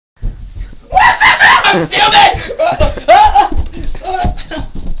I'm stupid!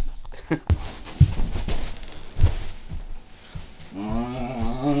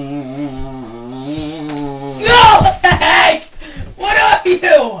 No! What the heck? What are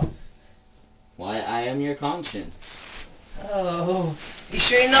you? Why, I am your conscience. Oh. You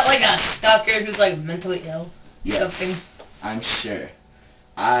sure you're not like a stalker who's like mentally ill? Yes, Something? I'm sure.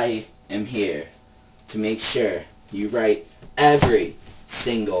 I am here to make sure you right every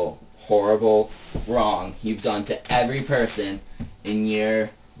single horrible wrong you've done to every person in your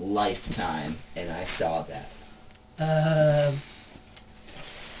lifetime, and I saw that.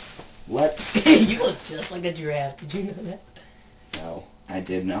 Let's... You look just like a giraffe. Did you know that? No, I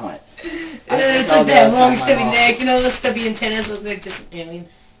did not. It's like that long stubby neck, you know, the stubby antennas look like just an alien.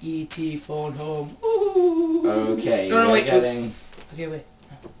 E.T. phone home. Ooh. Okay, No, we're wait, getting... Okay, wait.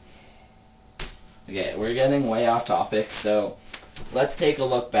 Okay, we're getting way off topic, so let's take a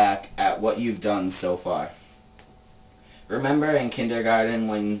look back at what you've done so far. Remember in kindergarten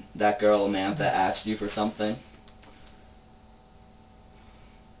when that girl Amantha asked you for something?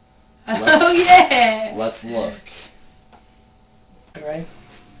 Oh yeah! Let's look. Alright.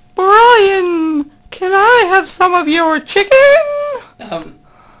 Bryan, can I have some of your chicken?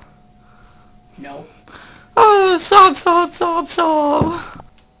 No. Oh, sob, sob, sob, sob.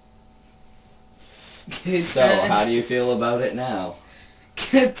 Good So, times. how do you feel about it now?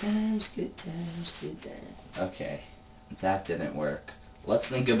 Good times, good times, good times. Okay, that didn't work. Let's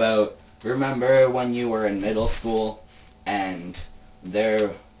think about, remember when you were in middle school and there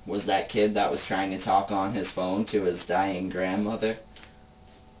was that kid that was trying to talk on his phone to his dying grandmother?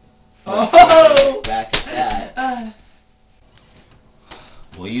 Oh! Back at that.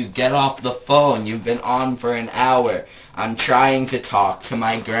 Will you get off the phone? You've been on for an hour. I'm trying to talk to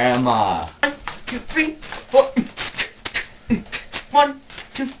my grandma. 1, 2, 3, 4. 1,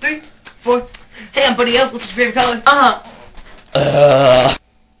 2, 3, 4. Hey, I'm Buddy Elf. What's your favorite color?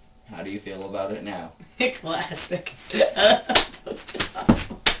 How do you feel about it now? Classic. That was just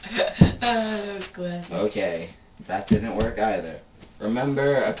awesome. That was classic. Okay, that didn't work either.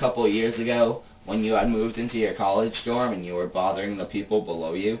 Remember a couple years ago when you had moved into your college dorm and you were bothering the people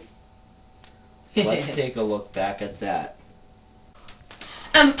below you? Let's take a look back at that.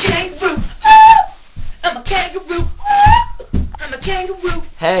 I'm a kangaroo. Ah! I'm a kangaroo. Ah! I'm a kangaroo.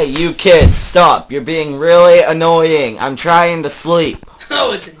 Hey, you kids, stop. You're being really annoying. I'm trying to sleep.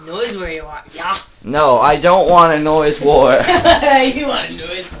 Oh, it's a noise where you want, yeah. No, I don't want a noise war. You want a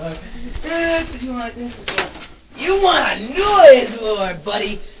noise war. That's what you want. That's what you want. You want a noise war,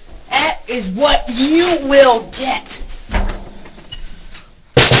 buddy. That is what you will get.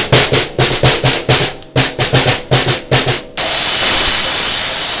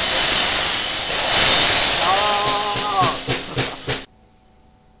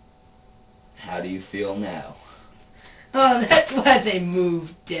 How do you feel now? Oh, that's why they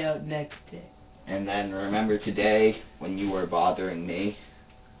moved out next day. And then remember today when you were bothering me?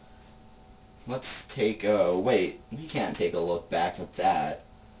 Let's take a... Wait, we can't take a look back at that.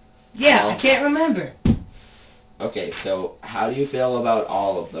 Yeah, Well, I can't remember. Okay, so how do you feel about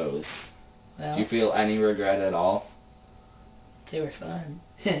all of those? Well, Do you feel any regret at all? they were fun.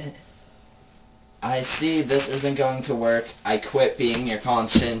 I see this isn't going to work. I quit being your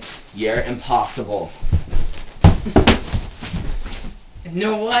conscience. You're impossible. You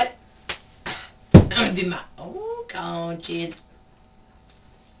know what? I'm gonna be my own conscience.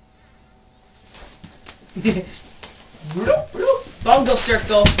 Bongo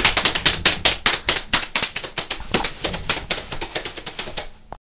circle.